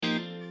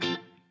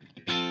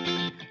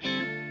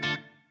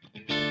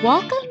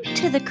Welcome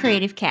to the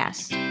Creative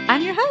Cast.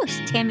 I'm your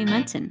host, Tammy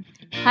Munson,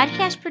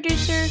 podcast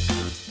producer,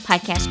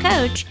 podcast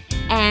coach,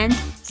 and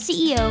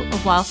CEO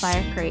of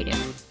Wildfire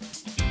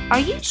Creative. Are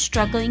you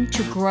struggling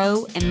to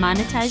grow and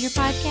monetize your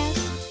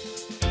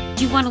podcast?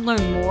 Do you want to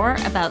learn more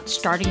about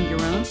starting your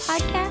own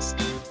podcast?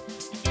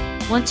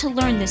 Want to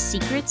learn the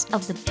secrets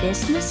of the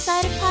business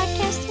side of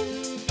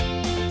podcasting?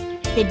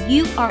 Then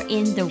you are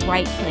in the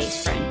right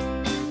place,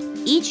 friend.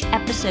 Each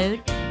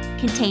episode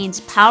contains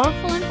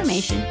powerful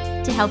information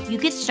to help you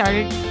get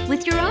started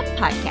with your own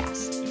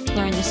podcast.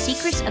 Learn the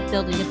secrets of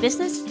building a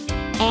business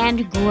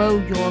and grow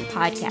your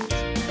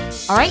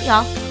podcast. All right,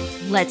 y'all,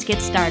 let's get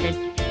started.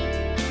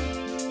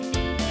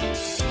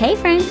 Hey,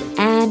 friend,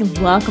 and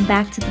welcome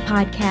back to the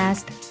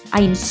podcast.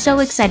 I am so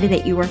excited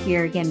that you are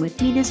here again with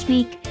me this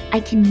week. I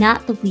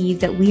cannot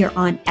believe that we are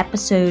on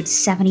episode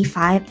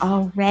 75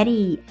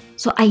 already.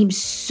 So I am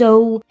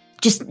so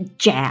just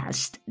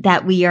jazzed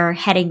that we are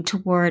heading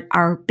toward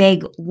our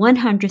big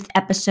 100th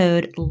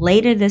episode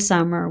later this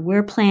summer.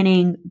 We're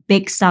planning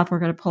big stuff. We're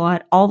going to pull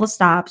out all the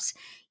stops,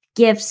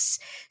 gifts,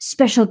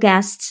 special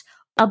guests.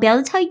 I'll be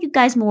able to tell you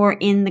guys more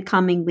in the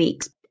coming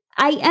weeks.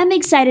 I am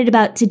excited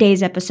about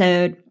today's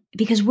episode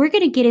because we're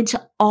going to get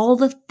into all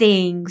the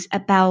things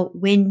about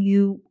when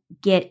you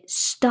get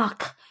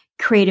stuck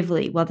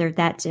creatively, whether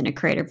that's in a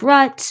creative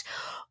rut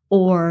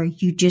or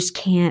you just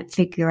can't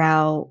figure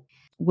out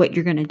what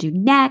you're going to do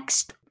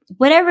next,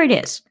 whatever it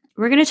is.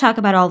 We're going to talk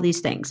about all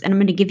these things, and I'm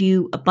going to give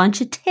you a bunch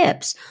of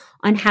tips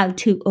on how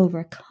to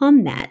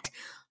overcome that.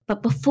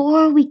 But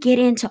before we get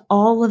into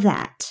all of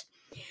that,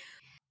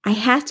 I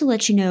have to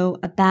let you know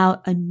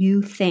about a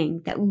new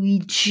thing that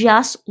we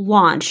just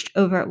launched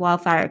over at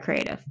Wildfire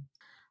Creative.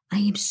 I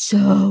am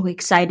so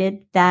excited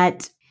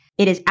that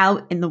it is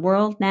out in the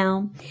world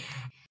now.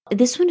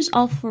 This one is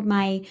all for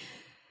my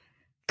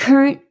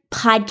current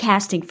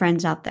podcasting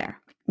friends out there.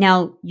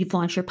 Now, you've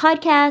launched your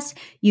podcast,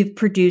 you've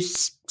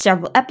produced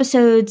several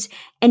episodes,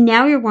 and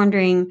now you're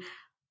wondering,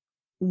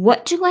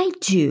 what do I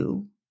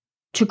do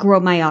to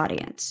grow my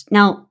audience?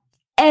 Now,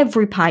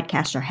 every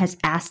podcaster has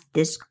asked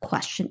this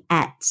question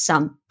at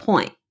some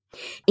point.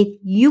 If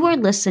you are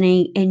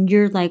listening and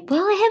you're like,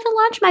 well, I haven't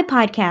launched my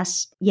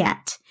podcast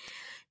yet,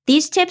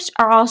 these tips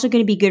are also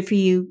going to be good for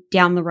you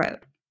down the road.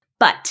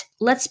 But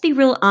let's be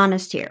real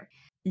honest here.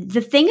 The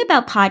thing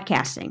about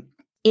podcasting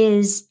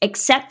is,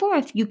 except for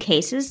a few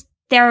cases,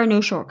 there are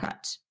no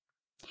shortcuts.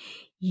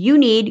 You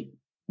need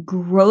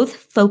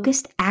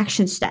growth-focused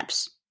action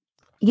steps.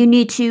 You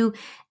need to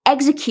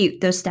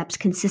execute those steps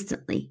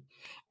consistently.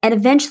 And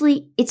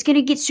eventually, it's going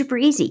to get super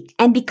easy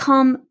and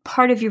become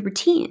part of your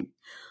routine.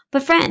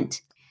 But friend,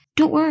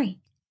 don't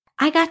worry.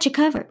 I got you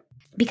covered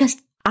because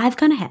I've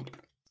gone ahead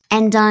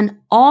and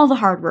done all the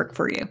hard work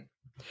for you.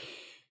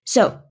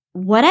 So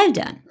what I've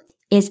done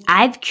is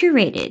I've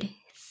curated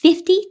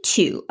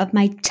 52 of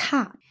my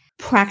top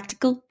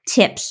practical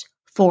tips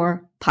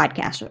for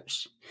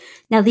podcasters.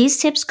 Now, these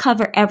tips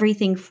cover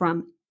everything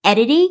from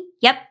editing.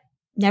 Yep,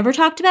 never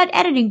talked about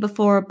editing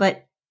before,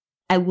 but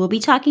I will be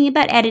talking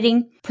about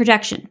editing,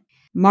 production,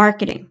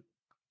 marketing,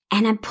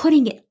 and I'm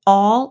putting it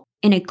all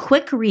in a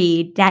quick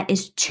read that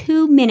is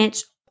 2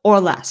 minutes or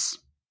less.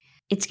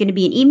 It's going to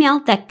be an email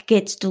that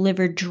gets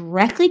delivered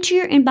directly to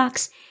your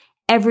inbox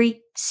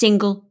every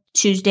single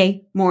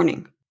Tuesday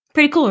morning.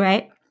 Pretty cool,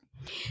 right?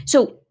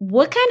 So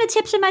what kind of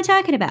tips am I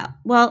talking about?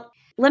 Well,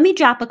 let me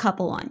drop a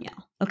couple on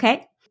y'all,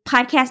 okay?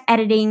 Podcast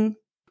editing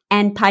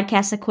and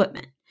podcast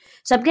equipment.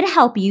 So I'm going to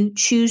help you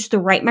choose the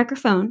right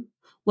microphone,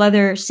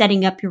 whether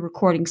setting up your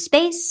recording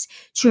space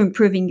to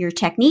improving your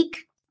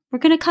technique. We're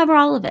going to cover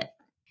all of it.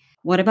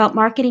 What about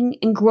marketing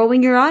and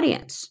growing your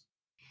audience?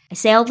 I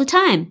say all the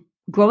time,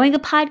 growing a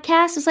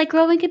podcast is like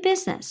growing a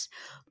business,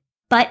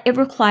 but it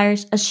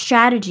requires a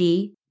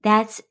strategy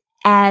that's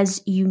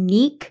as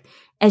unique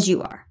as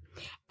you are.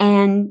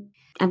 And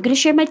I'm going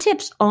to share my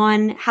tips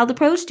on how the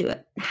pros do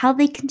it, how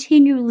they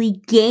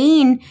continually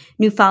gain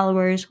new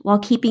followers while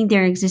keeping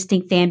their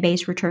existing fan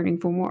base returning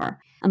for more.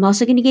 I'm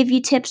also going to give you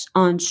tips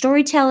on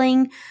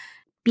storytelling,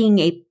 being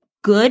a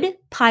good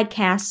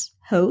podcast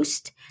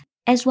host,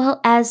 as well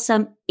as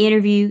some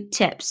interview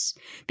tips.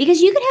 Because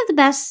you could have the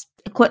best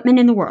equipment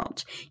in the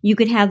world. You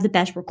could have the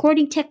best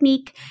recording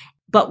technique,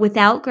 but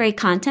without great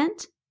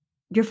content,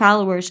 your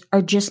followers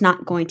are just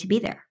not going to be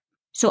there.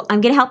 So I'm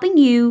going to helping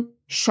you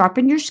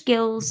sharpen your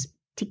skills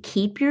to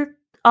keep your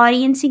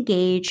audience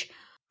engaged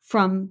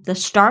from the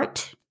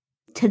start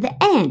to the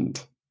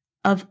end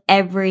of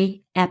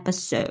every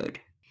episode.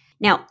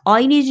 Now, all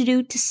you need to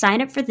do to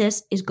sign up for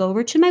this is go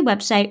over to my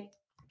website,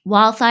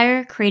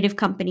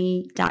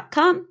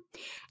 wildfirecreativecompany.com,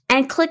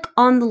 and click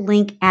on the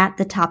link at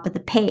the top of the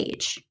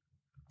page.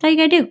 That's all you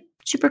gotta do.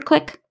 Super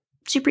quick,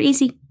 super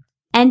easy.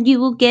 And you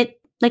will get,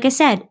 like I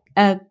said,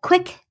 a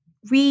quick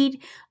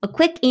read, a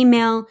quick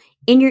email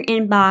in your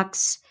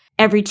inbox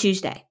every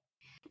Tuesday.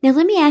 Now,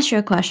 let me ask you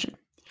a question.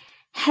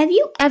 Have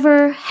you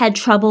ever had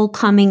trouble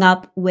coming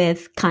up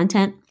with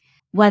content?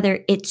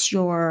 Whether it's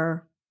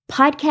your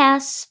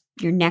podcast,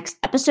 your next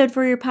episode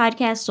for your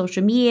podcast,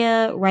 social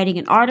media, writing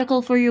an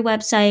article for your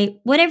website,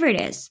 whatever it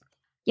is.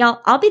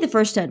 Y'all, I'll be the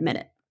first to admit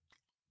it.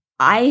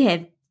 I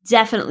have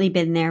definitely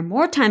been there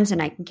more times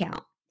than I can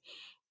count.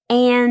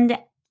 And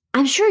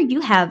I'm sure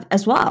you have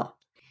as well.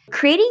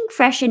 Creating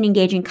fresh and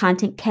engaging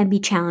content can be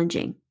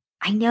challenging.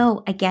 I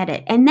know, I get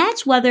it. And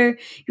that's whether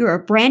you're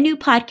a brand new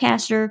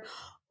podcaster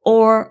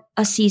or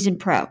a seasoned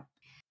pro.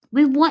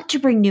 We want to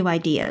bring new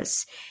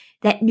ideas,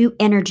 that new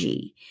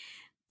energy,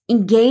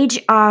 engage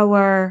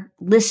our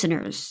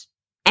listeners,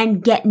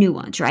 and get new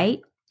ones,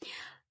 right?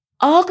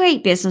 All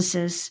great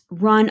businesses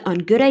run on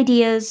good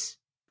ideas,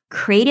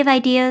 creative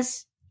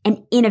ideas,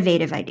 and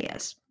innovative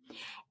ideas.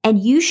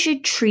 And you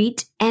should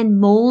treat and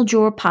mold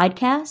your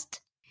podcast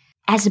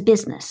as a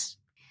business.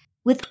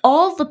 With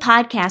all the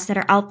podcasts that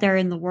are out there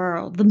in the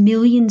world, the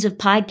millions of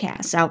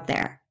podcasts out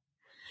there,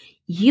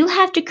 you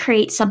have to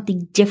create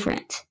something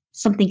different,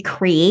 something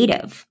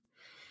creative,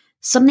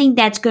 something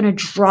that's going to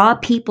draw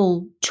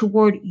people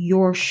toward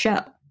your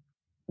show.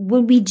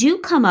 When we do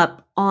come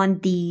up on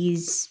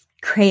these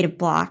creative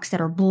blocks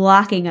that are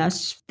blocking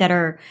us, that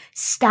are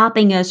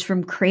stopping us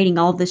from creating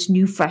all this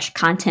new, fresh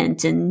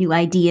content and new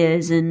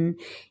ideas and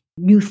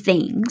new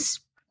things,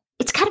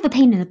 it's kind of a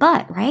pain in the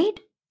butt, right?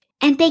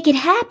 And they can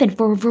happen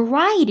for a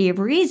variety of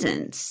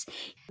reasons.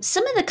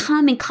 Some of the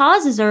common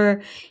causes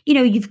are,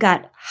 you've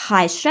got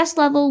high stress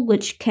level,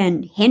 which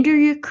can hinder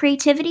your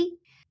creativity.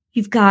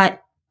 You've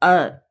got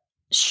a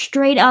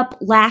straight up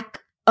lack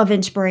of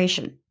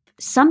inspiration.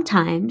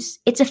 Sometimes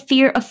it's a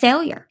fear of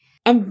failure.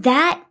 And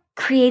that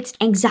creates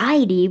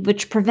anxiety,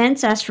 which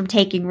prevents us from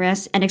taking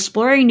risks and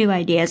exploring new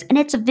ideas. And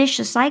it's a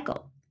vicious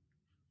cycle.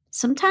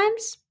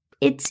 Sometimes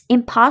it's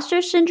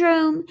imposter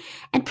syndrome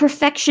and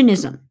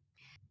perfectionism,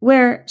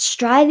 where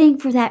striving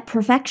for that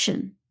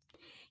perfection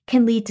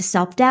can lead to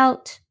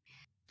self-doubt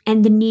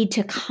and the need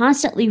to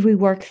constantly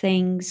rework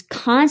things,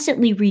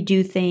 constantly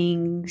redo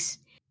things.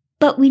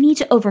 But we need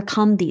to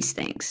overcome these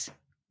things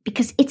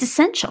because it's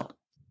essential,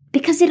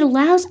 because it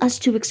allows us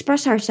to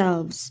express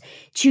ourselves,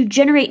 to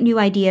generate new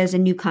ideas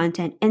and new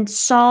content and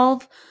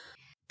solve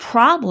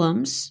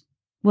problems,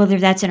 whether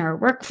that's in our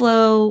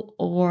workflow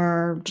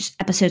or just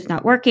episodes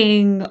not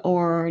working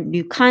or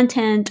new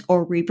content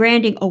or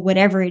rebranding or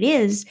whatever it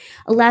is,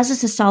 allows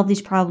us to solve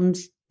these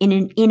problems in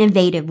an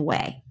innovative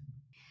way.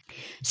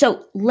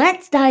 So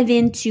let's dive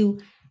into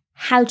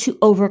how to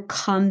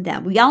overcome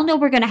them. We all know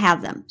we're going to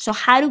have them. So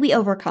how do we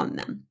overcome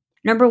them?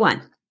 Number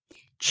one,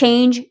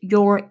 change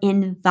your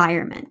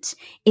environment.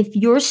 If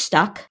you're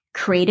stuck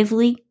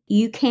creatively,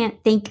 you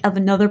can't think of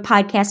another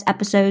podcast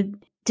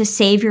episode to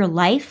save your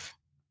life,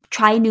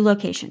 try a new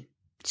location.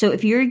 So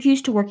if you're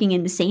used to working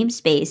in the same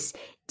space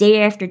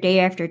day after day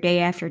after day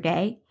after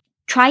day,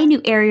 try a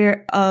new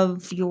area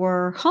of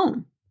your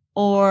home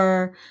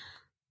or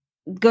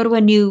go to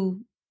a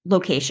new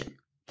location.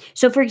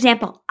 So for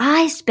example,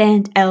 I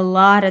spend a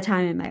lot of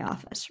time in my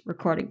office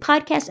recording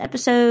podcast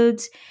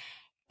episodes,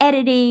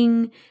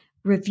 editing,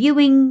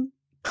 reviewing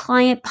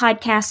client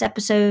podcast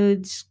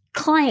episodes,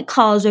 client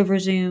calls over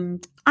Zoom.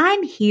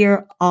 I'm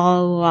here a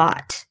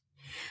lot.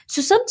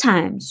 So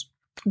sometimes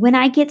when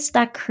I get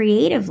stuck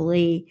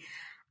creatively,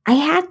 I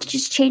have to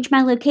just change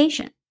my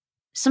location.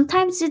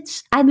 Sometimes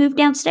I move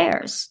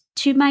downstairs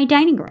to my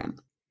dining room.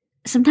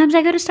 Sometimes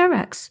I go to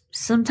Starbucks.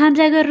 Sometimes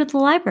I go to the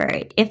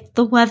library. If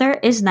the weather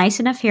is nice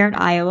enough here in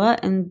Iowa,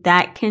 and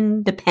that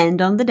can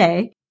depend on the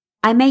day,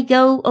 I may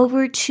go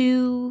over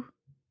to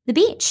the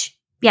beach.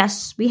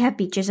 Yes, we have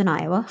beaches in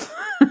Iowa.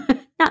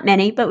 Not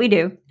many, but we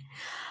do.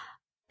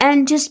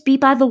 And just be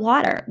by the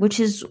water, which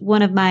is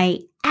one of my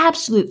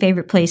absolute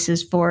favorite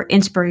places for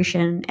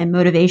inspiration and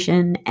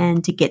motivation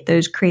and to get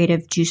those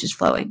creative juices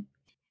flowing.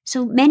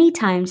 So many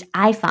times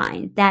I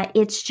find that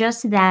it's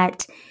just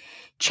that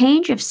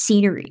change of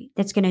scenery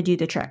that's going to do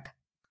the trick.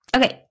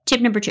 Okay, tip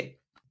number 2,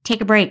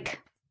 take a break.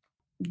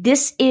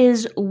 This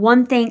is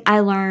one thing I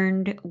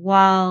learned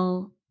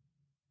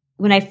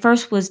when I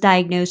first was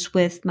diagnosed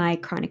with my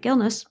chronic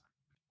illness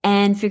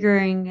and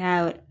figuring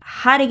out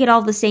how to get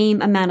all the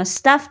same amount of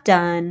stuff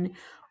done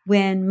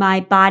when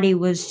my body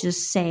was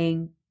just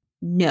saying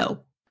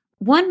no.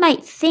 One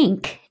might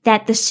think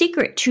that the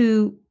secret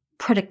to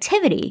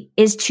productivity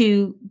is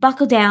to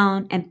buckle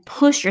down and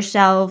push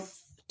yourself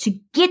to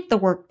get the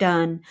work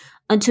done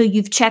until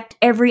you've checked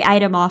every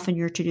item off on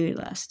your to-do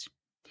list.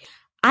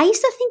 I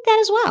used to think that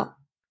as well.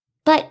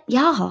 But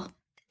y'all,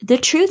 the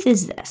truth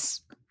is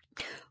this.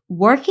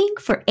 Working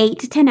for 8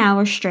 to 10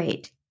 hours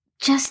straight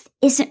just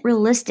isn't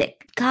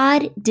realistic.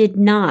 God did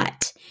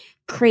not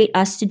create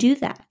us to do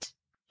that.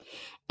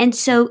 And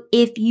so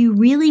if you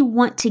really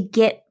want to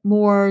get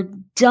more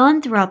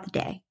done throughout the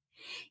day,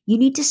 you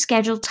need to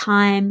schedule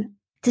time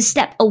to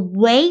step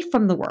away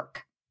from the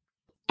work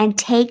and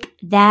take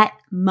that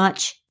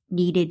much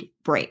needed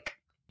break.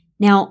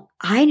 Now,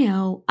 I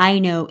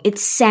know it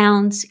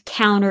sounds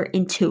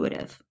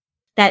counterintuitive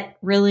that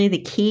really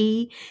the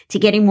key to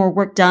getting more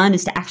work done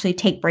is to actually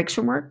take breaks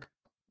from work.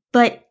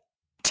 But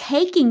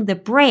taking the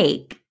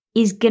break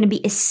is going to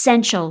be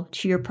essential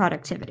to your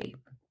productivity.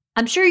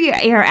 I'm sure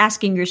you're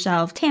asking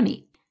yourself,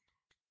 Tammy,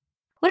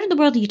 what in the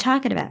world are you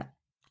talking about?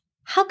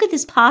 How could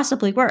this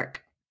possibly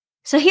work?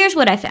 So here's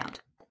what I found.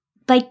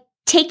 By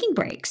taking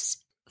breaks,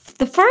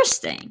 the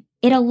first thing,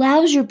 it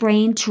allows your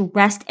brain to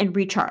rest and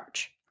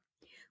recharge,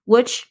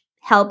 which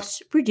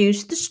helps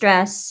reduce the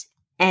stress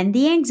and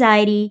the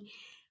anxiety,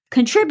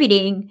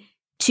 contributing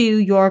to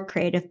your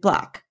creative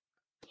block.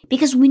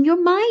 Because when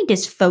your mind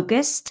is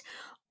focused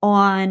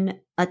on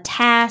a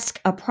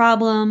task, a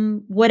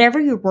problem,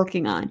 whatever you're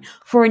working on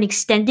for an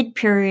extended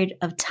period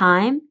of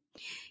time,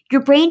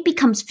 your brain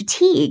becomes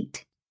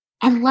fatigued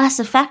and less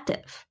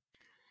effective.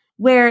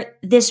 Where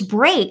this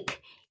break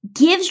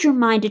gives your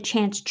mind a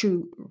chance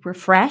to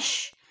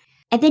refresh,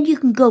 and then you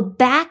can go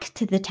back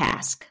to the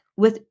task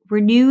with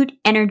renewed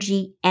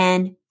energy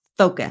and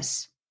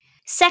focus.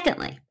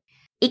 Secondly,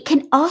 it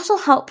can also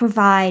help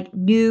provide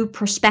new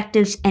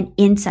perspectives and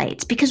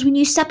insights, because when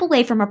you step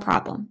away from a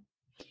problem,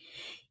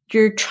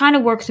 you're trying to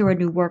work through a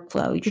new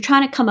workflow, you're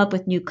trying to come up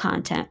with new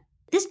content.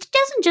 This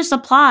doesn't just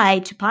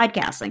apply to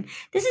podcasting.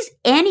 This is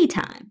any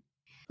time.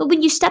 But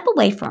when you step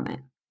away from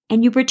it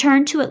and you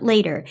return to it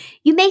later,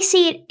 you may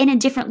see it in a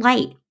different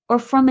light or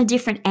from a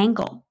different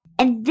angle.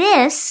 And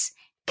this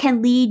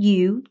can lead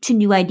you to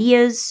new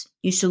ideas,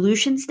 new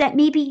solutions that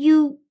maybe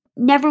you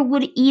never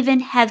would even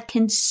have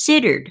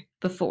considered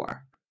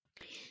before.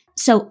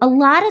 So a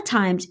lot of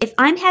times, if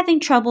I'm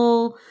having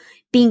trouble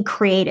being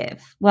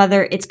creative,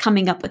 whether it's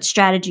coming up with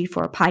strategy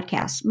for a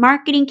podcast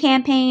marketing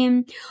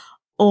campaign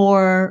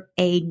or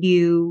a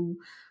new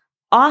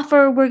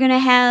offer we're going to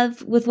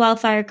have with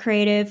Wildfire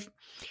Creative,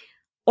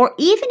 or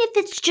even if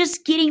it's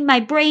just getting my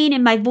brain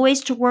and my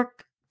voice to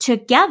work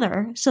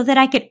together so that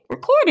I could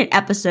record an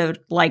episode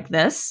like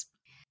this,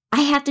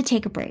 I have to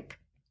take a break.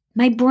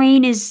 My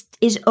brain is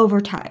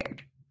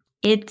overtired.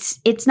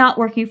 It's not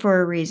working for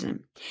a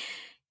reason.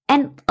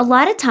 And a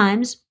lot of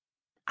times,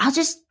 I'll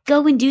just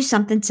go and do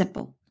something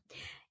simple.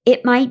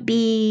 It might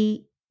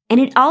be, and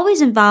it always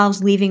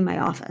involves leaving my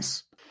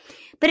office,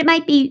 but it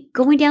might be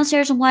going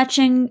downstairs and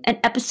watching an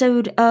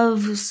episode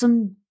of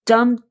some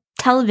dumb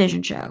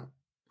television show.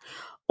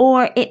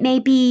 Or it may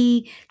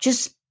be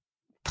just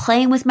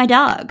playing with my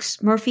dogs,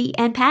 Murphy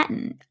and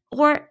Patton.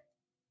 Or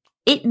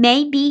it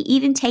may be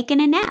even taking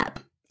a nap.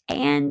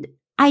 And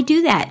I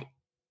do that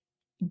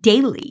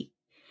daily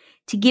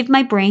to give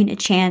my brain a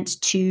chance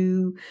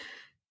to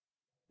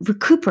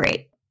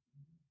recuperate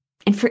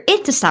and for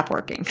it to stop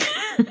working.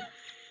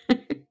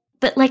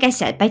 But like I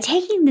said, by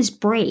taking this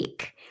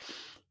break,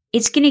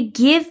 it's going to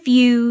give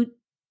you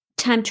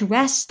time to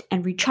rest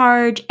and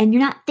recharge, and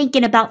you're not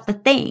thinking about the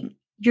thing.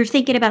 You're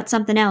thinking about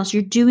something else.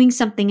 You're doing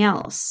something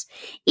else.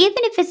 Even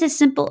if it's as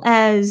simple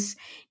as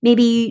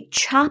maybe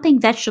chopping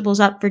vegetables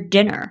up for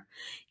dinner,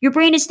 your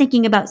brain is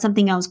thinking about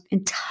something else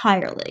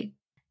entirely.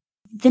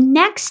 The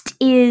next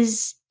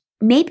is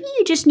maybe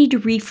you just need to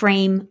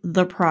reframe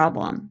the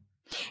problem.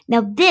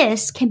 Now,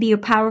 this can be a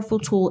powerful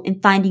tool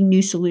in finding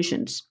new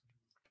solutions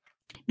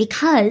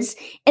because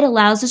it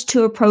allows us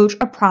to approach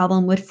a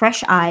problem with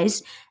fresh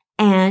eyes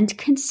and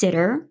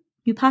consider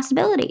new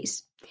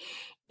possibilities.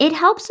 It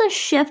helps us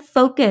shift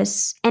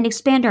focus and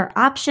expand our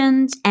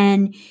options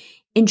and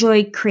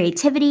enjoy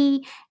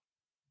creativity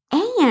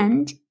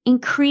and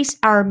increase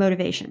our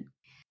motivation.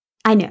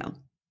 I know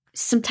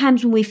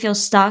sometimes when we feel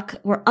stuck,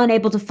 we're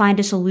unable to find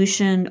a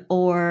solution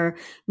or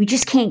we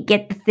just can't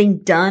get the thing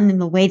done in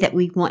the way that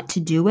we want to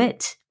do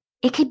it.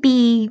 It could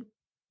be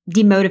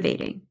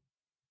demotivating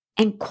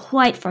and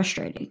quite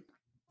frustrating.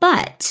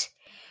 But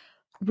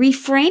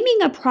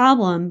reframing a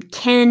problem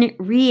can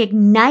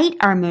reignite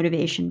our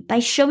motivation by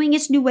showing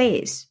us new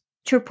ways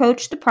to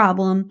approach the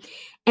problem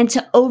and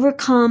to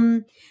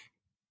overcome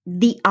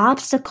the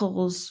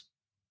obstacles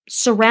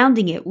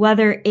surrounding it,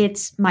 whether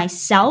it's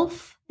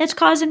myself that's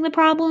causing the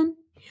problem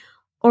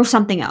or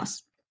something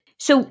else.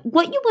 So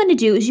what you want to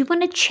do is you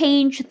want to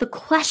change the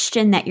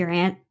question that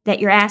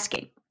you're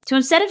asking. So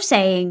instead of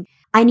saying,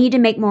 I need to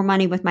make more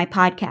money with my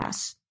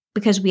podcast,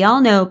 because we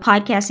all know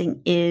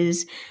podcasting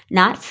is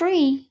not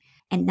free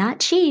and not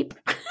cheap.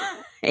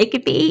 It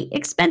could be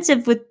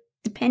expensive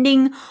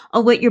depending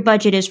on what your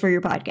budget is for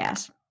your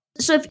podcast.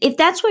 So if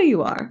that's where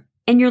you are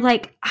and you're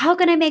like, how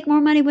can I make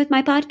more money with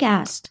my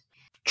podcast?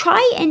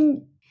 Try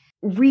and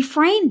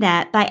reframe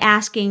that by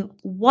asking,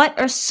 what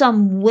are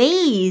some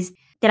ways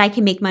that I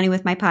can make money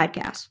with my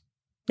podcast?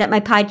 That my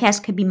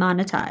podcast could be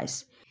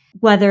monetized,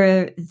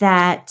 whether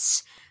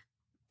that's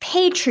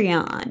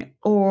Patreon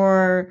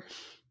or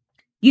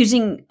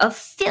using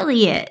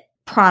affiliate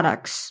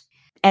products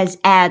as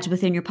ads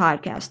within your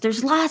podcast.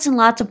 There's lots and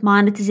lots of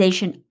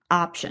monetization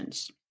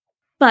options.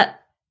 But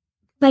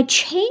by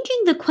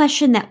changing the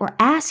question that we're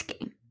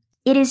asking,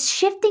 it is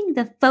shifting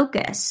the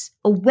focus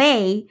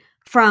away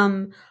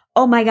from,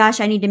 oh my gosh,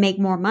 I need to make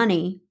more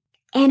money,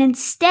 and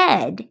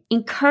instead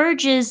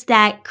encourages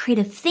that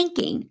creative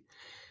thinking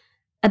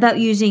about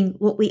using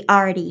what we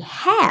already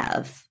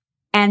have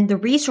and the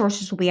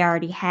resources we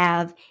already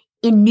have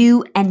in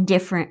new and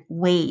different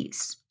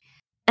ways.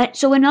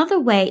 So another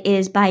way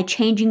is by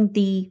changing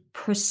the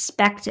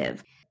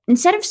perspective.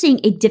 Instead of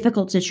seeing a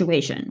difficult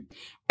situation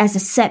as a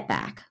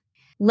setback,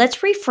 let's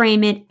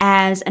reframe it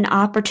as an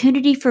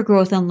opportunity for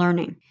growth and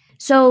learning.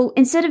 So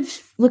instead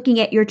of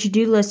looking at your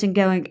to-do list and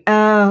going,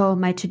 oh,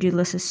 my to-do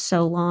list is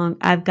so long,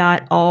 I've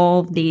got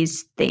all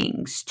these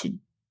things to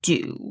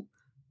do,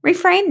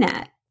 reframe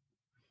that.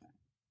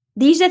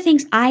 These are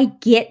things I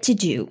get to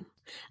do.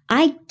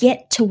 I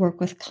get to work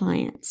with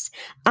clients.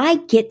 I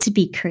get to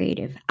be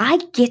creative. I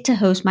get to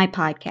host my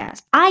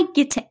podcast. I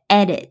get to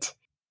edit.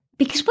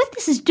 Because what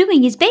this is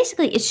doing is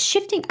basically it's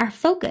shifting our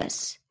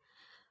focus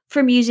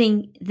from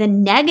using the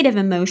negative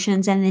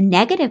emotions and the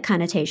negative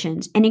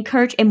connotations and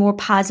encourage a more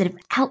positive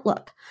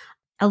outlook,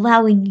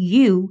 allowing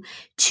you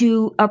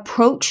to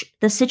approach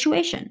the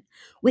situation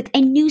with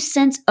a new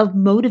sense of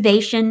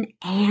motivation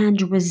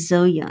and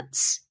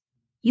resilience.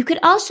 You could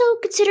also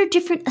consider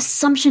different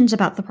assumptions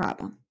about the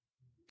problem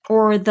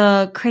or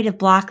the creative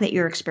block that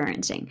you're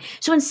experiencing.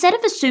 So instead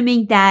of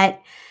assuming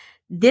that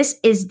this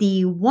is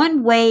the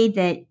one way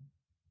that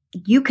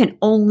you can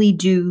only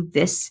do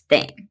this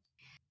thing,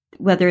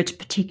 whether it's a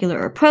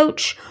particular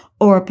approach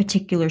or a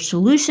particular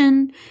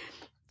solution,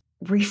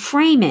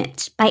 reframe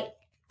it by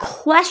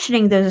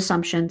questioning those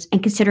assumptions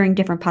and considering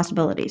different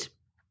possibilities.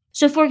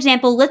 So for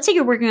example, let's say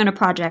you're working on a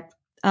project,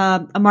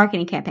 a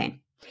marketing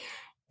campaign,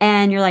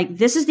 and you're like,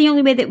 this is the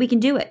only way that we can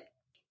do it.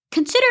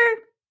 Consider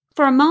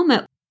for a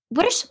moment,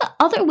 what are some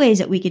other ways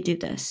that we could do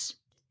this?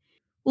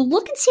 Well,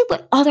 look and see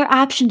what other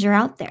options are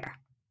out there.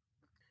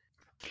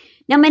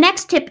 Now, my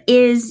next tip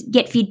is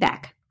get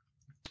feedback.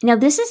 Now,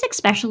 this is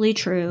especially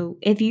true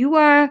if you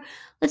are,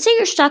 let's say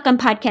you're stuck on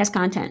podcast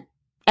content,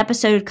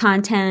 episode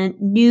content,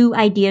 new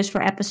ideas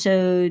for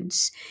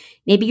episodes.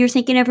 Maybe you're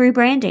thinking of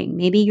rebranding.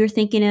 Maybe you're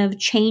thinking of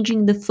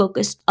changing the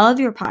focus of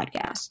your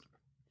podcast.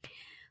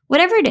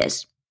 Whatever it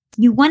is,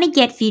 you want to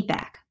get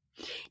feedback.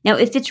 Now,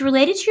 if it's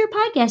related to your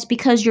podcast,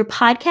 because your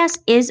podcast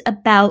is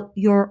about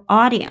your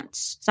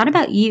audience, it's not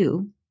about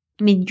you.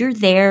 I mean, you're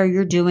there,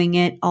 you're doing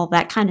it, all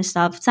that kind of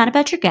stuff. It's not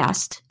about your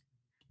guest.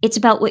 It's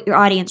about what your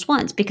audience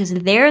wants because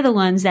they're the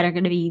ones that are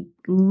going to be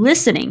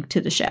listening to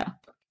the show.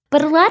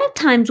 But a lot of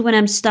times when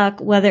I'm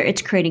stuck, whether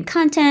it's creating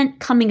content,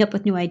 coming up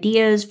with new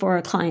ideas for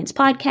a client's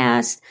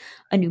podcast,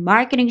 a new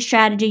marketing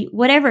strategy,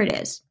 whatever it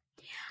is,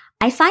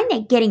 I find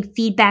that getting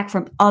feedback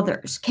from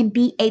others can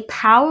be a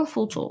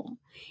powerful tool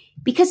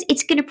because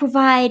it's going to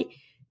provide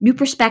new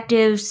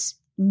perspectives,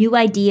 new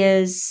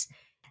ideas,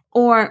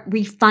 or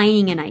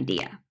refining an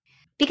idea.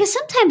 Because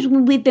sometimes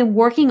when we've been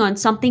working on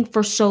something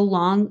for so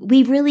long,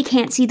 we really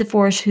can't see the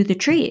forest through the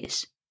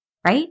trees,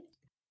 right?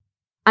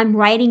 I'm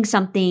writing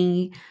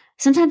something.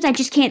 Sometimes I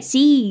just can't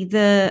see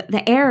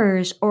the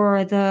errors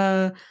or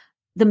the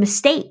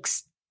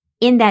mistakes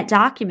in that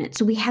document.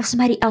 So we have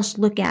somebody else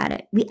look at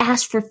it. We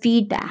ask for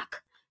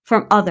feedback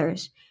from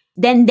others.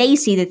 Then they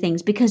see the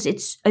things because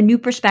it's a new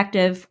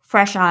perspective,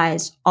 fresh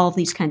eyes, all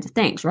these kinds of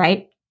things,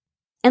 right?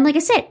 And like I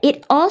said,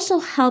 it also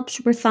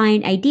helps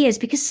refine ideas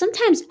because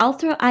sometimes I'll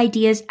throw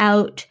ideas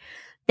out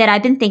that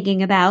I've been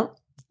thinking about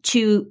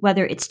to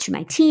whether it's to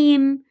my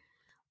team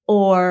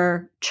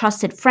or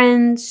trusted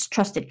friends,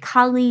 trusted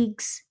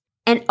colleagues,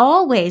 and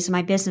always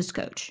my business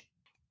coach.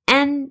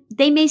 And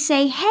they may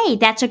say, hey,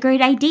 that's a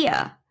great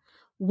idea.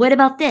 What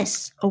about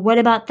this? Or what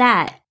about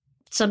that?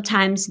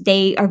 Sometimes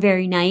they are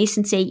very nice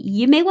and say,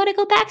 you may want to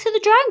go back to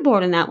the drawing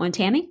board on that one,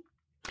 Tammy.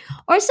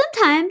 Or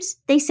sometimes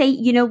they say,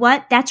 you know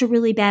what, that's a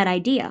really bad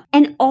idea.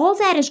 And all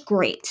that is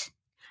great.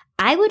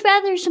 I would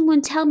rather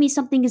someone tell me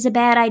something is a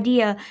bad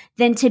idea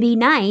than to be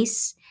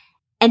nice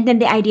and then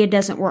the idea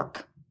doesn't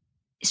work.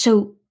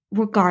 So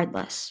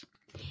regardless,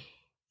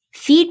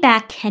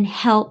 feedback can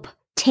help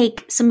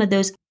take some of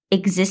those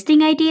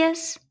existing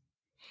ideas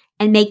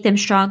and make them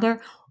stronger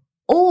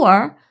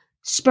or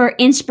spur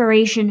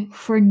inspiration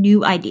for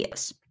new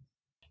ideas.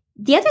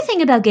 The other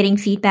thing about getting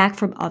feedback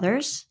from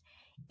others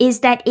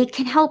is that it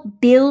can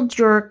help build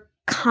your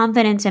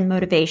confidence and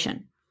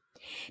motivation.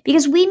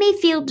 Because we may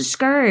feel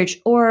discouraged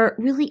or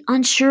really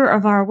unsure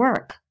of our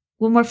work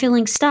when we're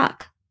feeling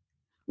stuck.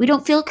 We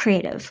don't feel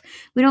creative.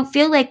 We don't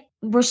feel like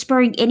we're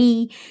spurring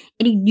any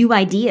new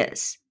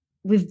ideas.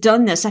 We've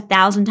done this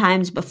 1,000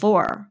 times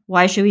before.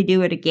 Why should we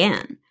do it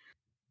again?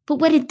 But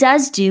what it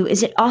does do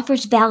is it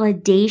offers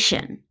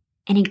validation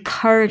and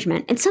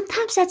encouragement. And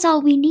sometimes that's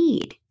all we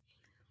need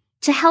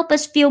to help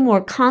us feel more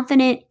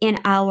confident in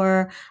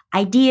our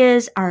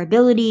ideas, our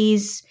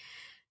abilities,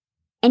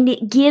 and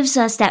it gives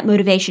us that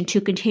motivation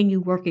to continue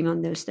working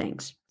on those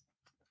things.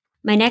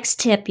 My next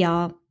tip,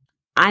 y'all,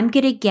 I'm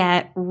going to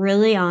get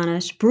really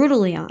honest,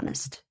 brutally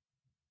honest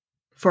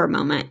for a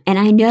moment. And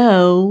I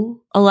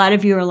know a lot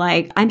of you are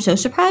like, I'm so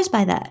surprised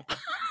by that.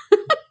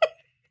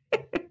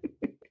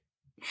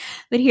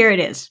 But here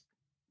it is.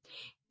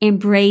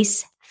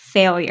 Embrace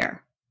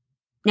failure.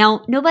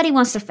 Now, nobody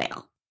wants to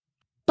fail,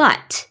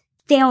 but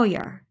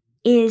failure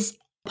is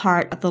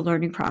part of the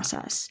learning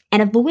process.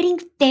 And avoiding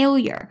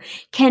failure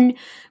can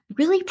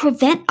really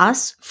prevent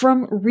us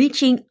from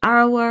reaching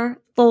our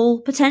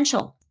full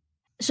potential.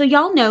 So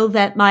y'all know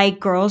that my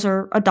girls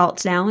are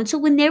adults now. And so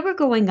when they were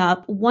growing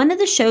up, one of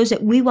the shows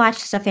that we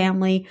watched as a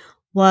family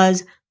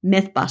was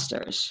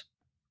Mythbusters.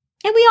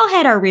 And we all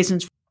had our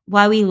reasons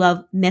why we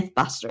love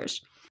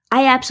Mythbusters.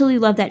 I absolutely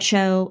love that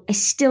show. I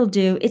still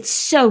do. It's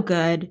so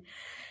good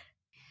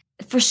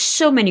for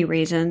so many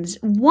reasons.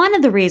 One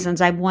of the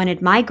reasons I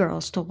wanted my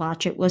girls to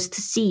watch it was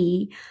to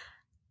see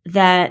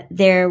that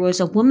there was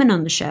a woman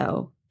on the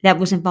show that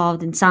was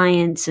involved in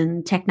science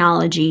and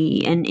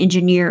technology and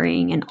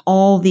engineering and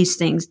all these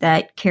things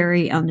that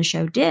Carrie on the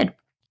show did.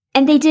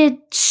 And they did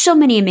so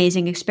many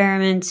amazing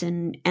experiments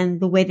and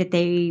the way that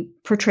they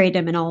portrayed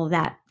them and all of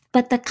that.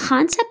 But the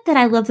concept that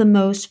I love the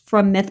most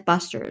from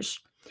Mythbusters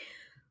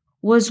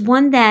was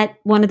one that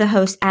one of the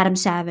hosts, Adam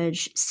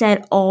Savage,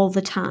 said all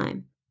the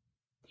time,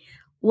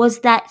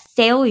 was that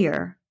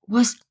failure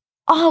was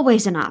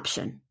always an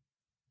option.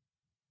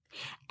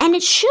 And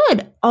it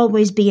should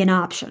always be an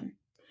option.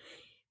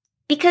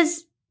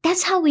 Because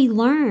that's how we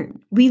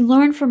learn. We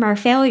learn from our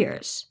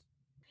failures.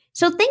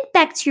 So think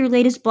back to your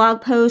latest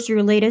blog post or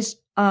your latest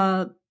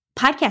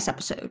podcast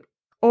episode,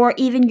 or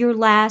even your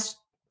last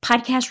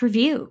podcast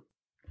review.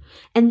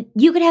 And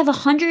you could have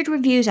 100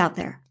 reviews out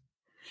there.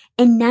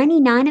 And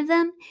 99 of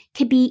them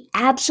could be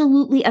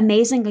absolutely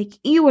amazing. Like,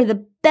 you are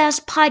the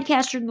best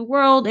podcaster in the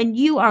world, and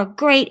you are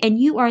great, and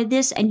you are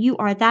this, and you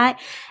are that.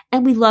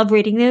 And we love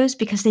reading those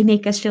because they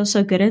make us feel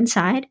so good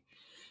inside.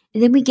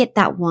 And then we get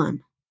that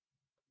one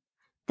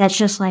that's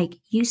just like,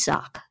 you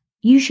suck.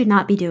 You should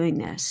not be doing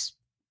this.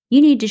 You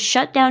need to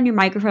shut down your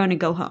microphone and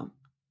go home.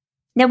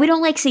 Now, we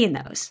don't like seeing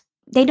those.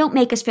 They don't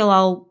make us feel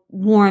all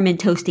warm and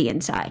toasty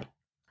inside.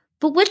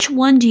 But which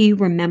one do you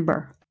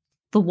remember?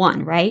 The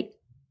one, right?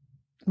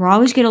 We're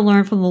always going to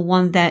learn from the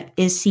one that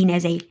is seen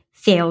as a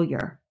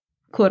failure,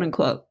 quote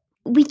unquote.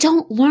 We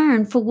don't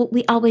learn for what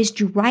we always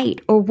do right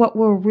or what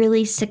we're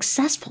really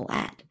successful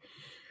at.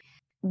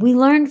 We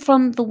learn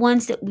from the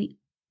ones that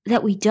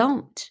we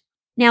don't.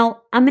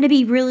 Now, I'm going to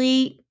be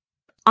really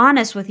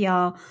honest with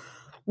y'all.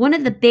 One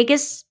of the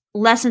biggest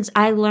lessons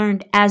I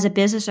learned as a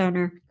business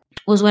owner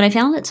was when I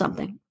failed at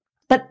something.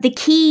 But the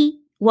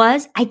key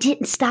was I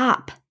didn't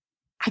stop.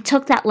 I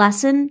took that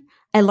lesson,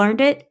 I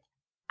learned it,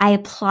 I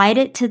applied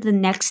it to the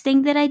next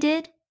thing that I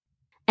did,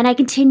 and I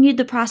continued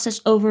the process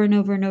over and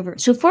over and over.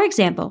 So for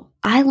example,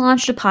 I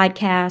launched a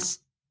podcast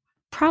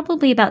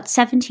probably about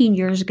 17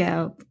 years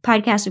ago.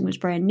 Podcasting was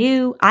brand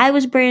new. I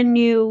was brand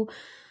new.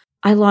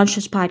 I launched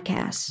this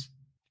podcast.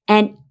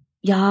 And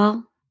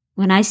y'all,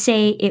 when I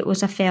say it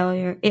was a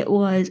failure, it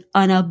was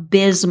an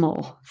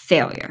abysmal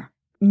failure.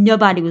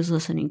 Nobody was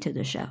listening to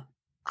the show.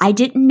 I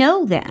didn't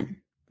know then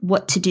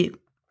what to do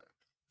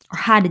or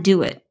how to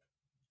do it,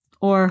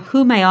 or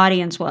who my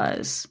audience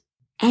was.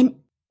 And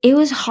it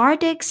was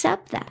hard to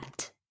accept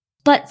that.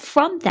 But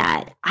from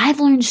that, I've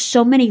learned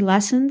so many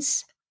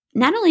lessons,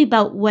 not only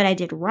about what I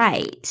did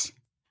right,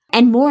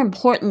 and more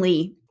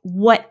importantly,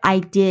 what I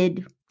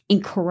did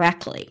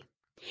incorrectly.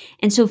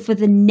 And so for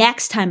the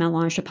next time I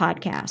launched a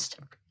podcast,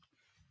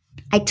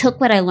 I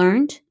took what I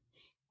learned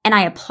and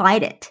I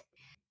applied it.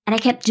 And I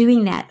kept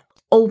doing that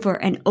over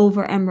and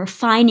over and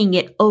refining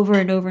it over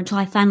and over until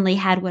I finally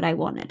had what I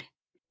wanted.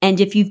 And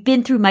if you've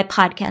been through my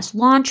podcast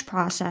launch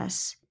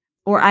process,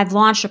 or I've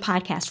launched a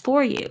podcast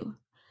for you,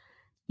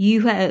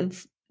 you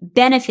have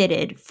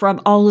benefited from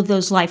all of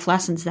those life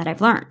lessons that I've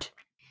learned.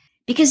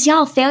 Because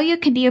y'all, failure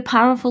can be a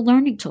powerful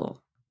learning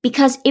tool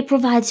because it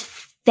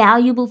provides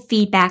valuable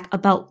feedback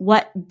about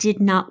what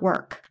did not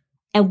work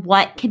and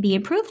what can be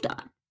improved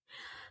on.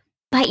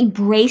 By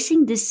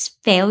embracing this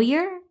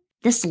failure,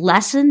 this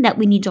lesson that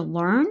we need to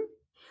learn,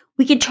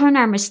 we can turn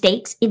our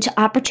mistakes into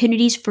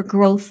opportunities for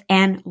growth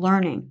and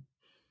learning.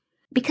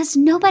 Because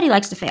nobody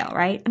likes to fail,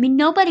 right? I mean,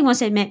 nobody wants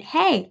to admit,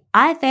 hey,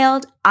 I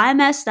failed, I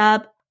messed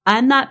up,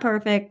 I'm not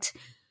perfect.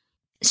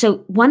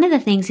 So one of the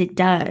things it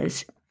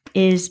does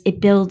is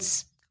it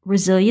builds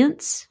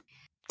resilience,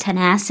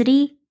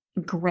 tenacity,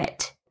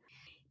 grit.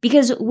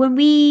 Because when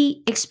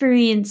we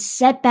experience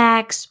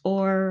setbacks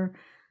or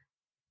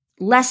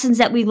lessons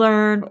that we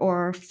learn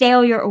or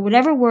failure or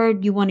whatever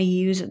word you want to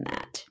use in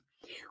that,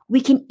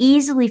 we can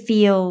easily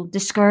feel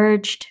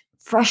discouraged,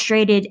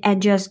 frustrated,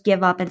 and just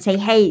give up and say,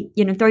 hey,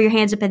 throw your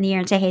hands up in the air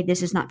and say, hey,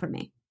 this is not for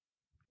me.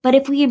 But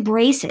if we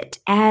embrace it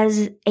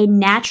as a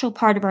natural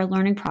part of our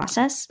learning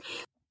process,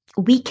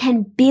 we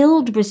can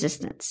build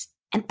resistance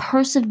and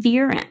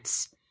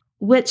perseverance,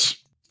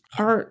 which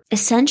are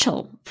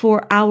essential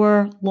for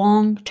our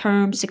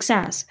long-term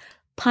success.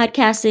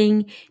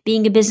 Podcasting,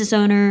 being a business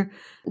owner,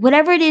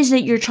 whatever it is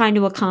that you're trying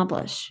to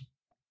accomplish,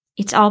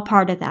 it's all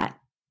part of that.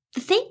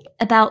 The thing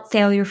about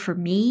failure for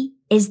me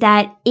is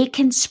that it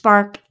can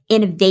spark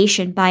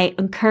innovation by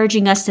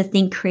encouraging us to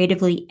think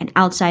creatively and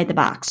outside the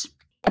box.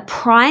 A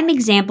prime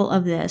example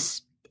of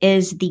this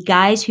is the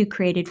guys who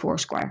created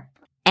Foursquare,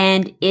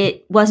 and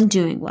it wasn't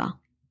doing well,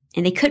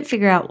 and they couldn't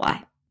figure out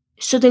why.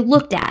 So they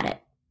looked at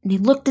it, and they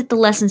looked at the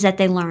lessons that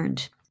they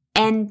learned,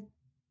 and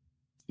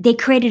they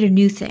created a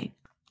new thing.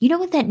 You know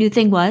what that new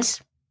thing was?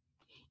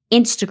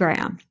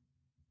 Instagram.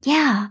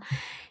 Yeah,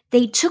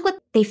 they took what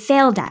they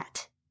failed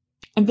at,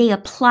 and they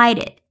applied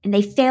it, and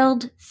they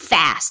failed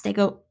fast. They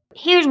go,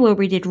 here's where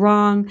we did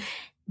wrong.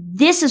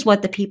 This is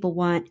what the people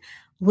want.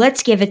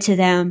 Let's give it to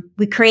them.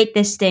 We create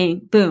this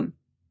thing. Boom.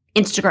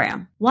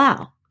 Instagram.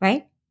 Wow.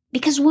 Right?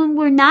 Because when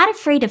we're not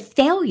afraid of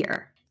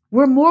failure,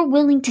 we're more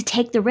willing to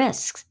take the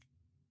risks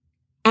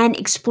and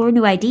explore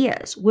new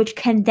ideas, which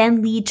can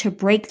then lead to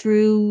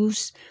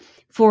breakthroughs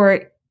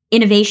for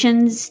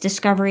innovations,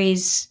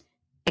 discoveries,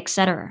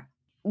 etc.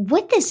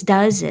 What this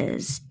does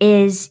is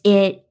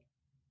it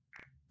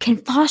can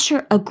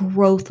foster a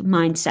growth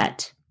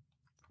mindset,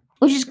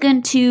 which is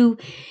going to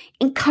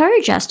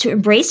encourage us to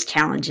embrace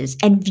challenges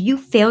and view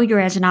failure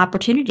as an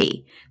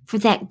opportunity for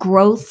that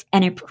growth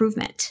and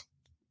improvement.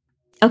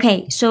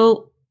 Okay,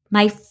 so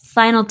my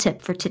final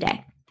tip for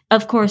today,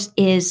 of course,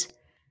 is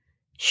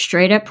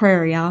straight up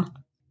prayer, y'all.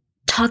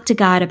 Talk to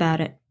God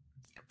about it.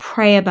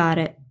 Pray about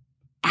it.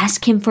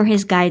 Ask Him for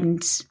His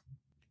guidance.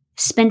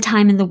 Spend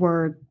time in the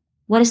Word.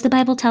 What is the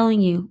Bible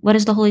telling you? What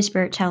is the Holy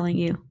Spirit telling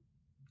you?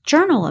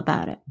 Journal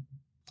about it.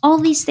 All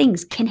these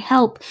things can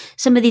help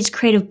some of these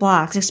creative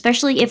blocks,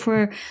 especially if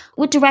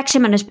what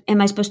direction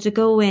am I supposed to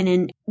go in,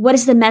 and what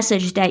is the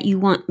message that you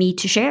want me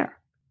to share?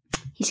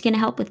 He's going to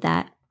help with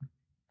that.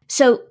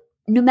 So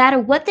no matter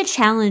what the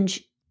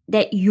challenge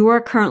that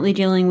you're currently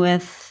dealing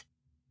with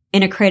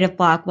in a creative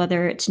block,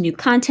 whether it's new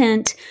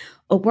content,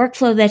 a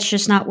workflow that's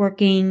just not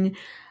working,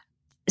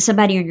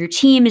 somebody on your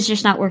team is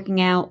just not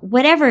working out,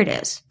 whatever it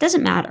is,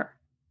 doesn't matter.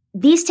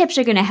 These tips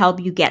are going to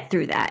help you get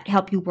through that,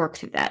 help you work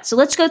through that. So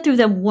let's go through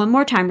them one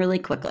more time really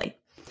quickly.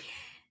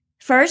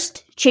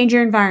 First, change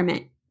your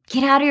environment.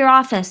 Get out of your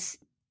office.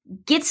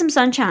 Get some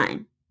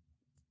sunshine.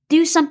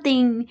 Do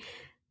something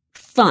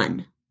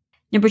fun.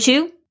 Number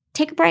 2,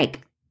 take a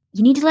break.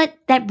 You need to let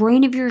that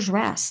brain of yours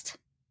rest.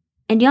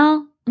 And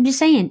y'all, I'm just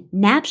saying,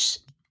 naps,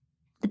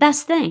 the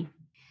best thing.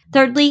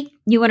 Thirdly,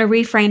 you want to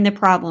reframe the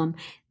problem.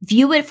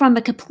 View it from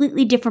a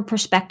completely different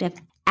perspective.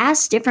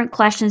 Ask different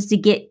questions to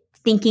get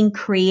thinking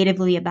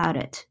creatively about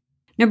it.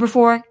 Number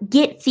 4,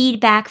 get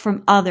feedback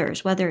from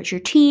others, whether it's your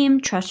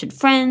team, trusted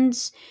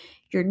friends,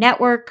 your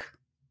network,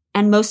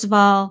 and most of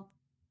all,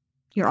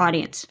 your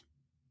audience.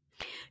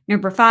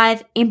 Number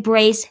 5,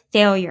 embrace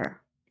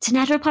failure. It's a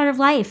natural part of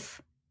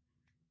life.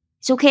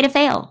 It's okay to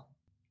fail,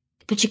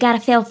 but you got to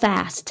fail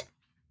fast.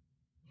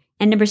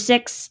 And number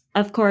 6,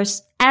 of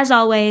course, as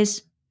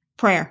always,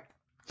 prayer.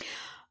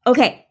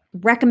 Okay,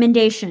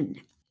 recommendation.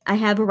 I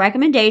have a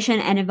recommendation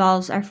and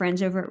involves our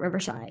friends over at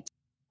Riverside.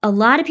 A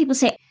lot of people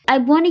say, I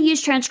want to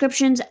use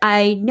transcriptions.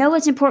 I know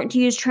it's important to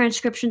use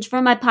transcriptions for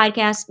my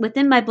podcast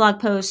within my blog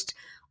post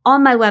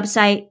on my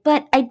website,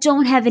 but I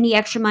don't have any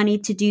extra money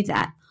to do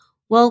that.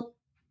 Well,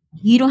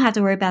 you don't have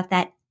to worry about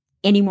that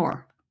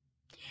anymore.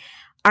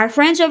 Our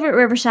friends over at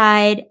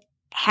Riverside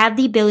have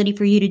the ability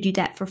for you to do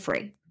that for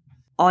free.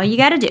 All you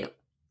got to do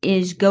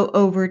is go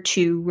over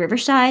to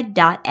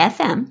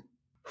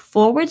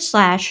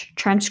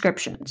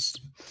riverside.fm/transcriptions.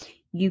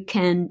 You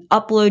can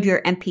upload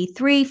your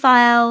MP3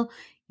 file,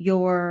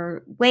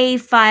 your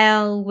WAV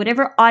file,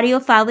 whatever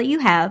audio file that you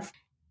have,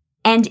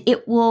 and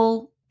it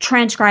will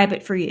transcribe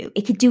it for you.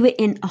 It could do it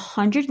in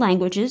 100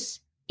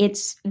 languages.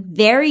 It's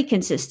very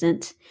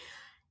consistent.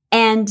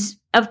 And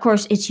of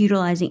course, it's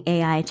utilizing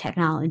AI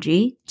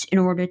technology in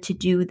order to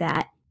do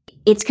that.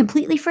 It's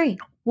completely free,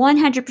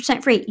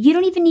 100% free. You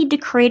don't even need to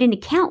create an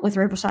account with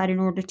Riverside in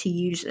order to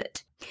use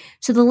it.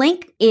 So the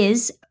link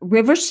is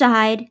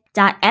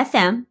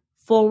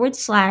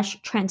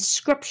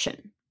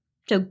riverside.fm/transcription.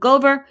 So go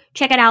over,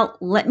 check it out.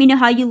 Let me know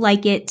how you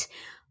like it.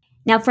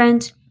 Now,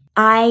 friend,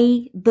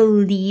 I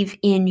believe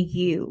in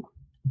you.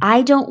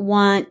 I don't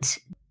want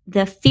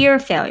the fear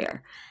of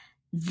failure,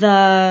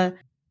 the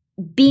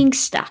being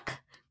stuck,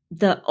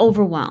 the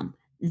overwhelm,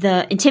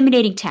 the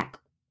intimidating tech,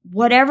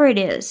 whatever it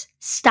is,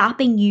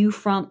 stopping you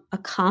from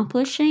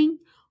accomplishing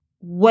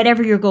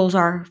whatever your goals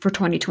are for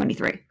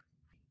 2023.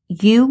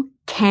 You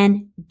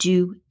can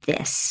do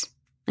this.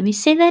 Let me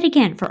say that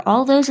again for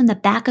all those in the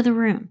back of the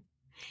room.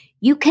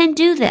 You can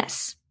do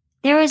this.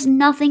 There is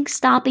nothing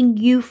stopping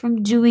you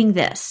from doing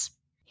this.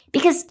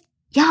 Because,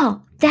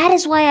 y'all, that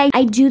is why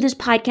I do this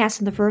podcast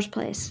in the first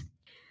place.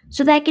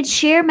 So that I can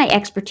share my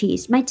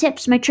expertise, my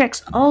tips, my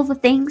tricks, all the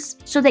things,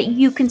 so that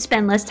you can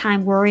spend less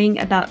time worrying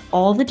about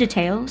all the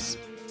details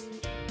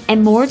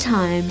and more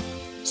time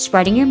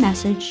spreading your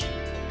message,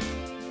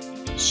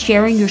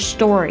 sharing your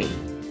story,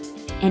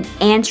 and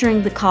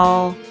answering the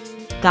call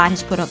God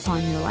has put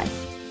upon your life.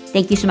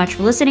 Thank you so much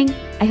for listening.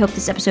 I hope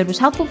this episode was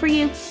helpful for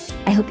you.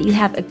 I hope that you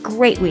have a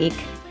great week,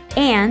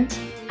 and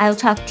I'll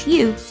talk to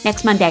you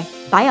next Monday.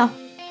 Bye, y'all.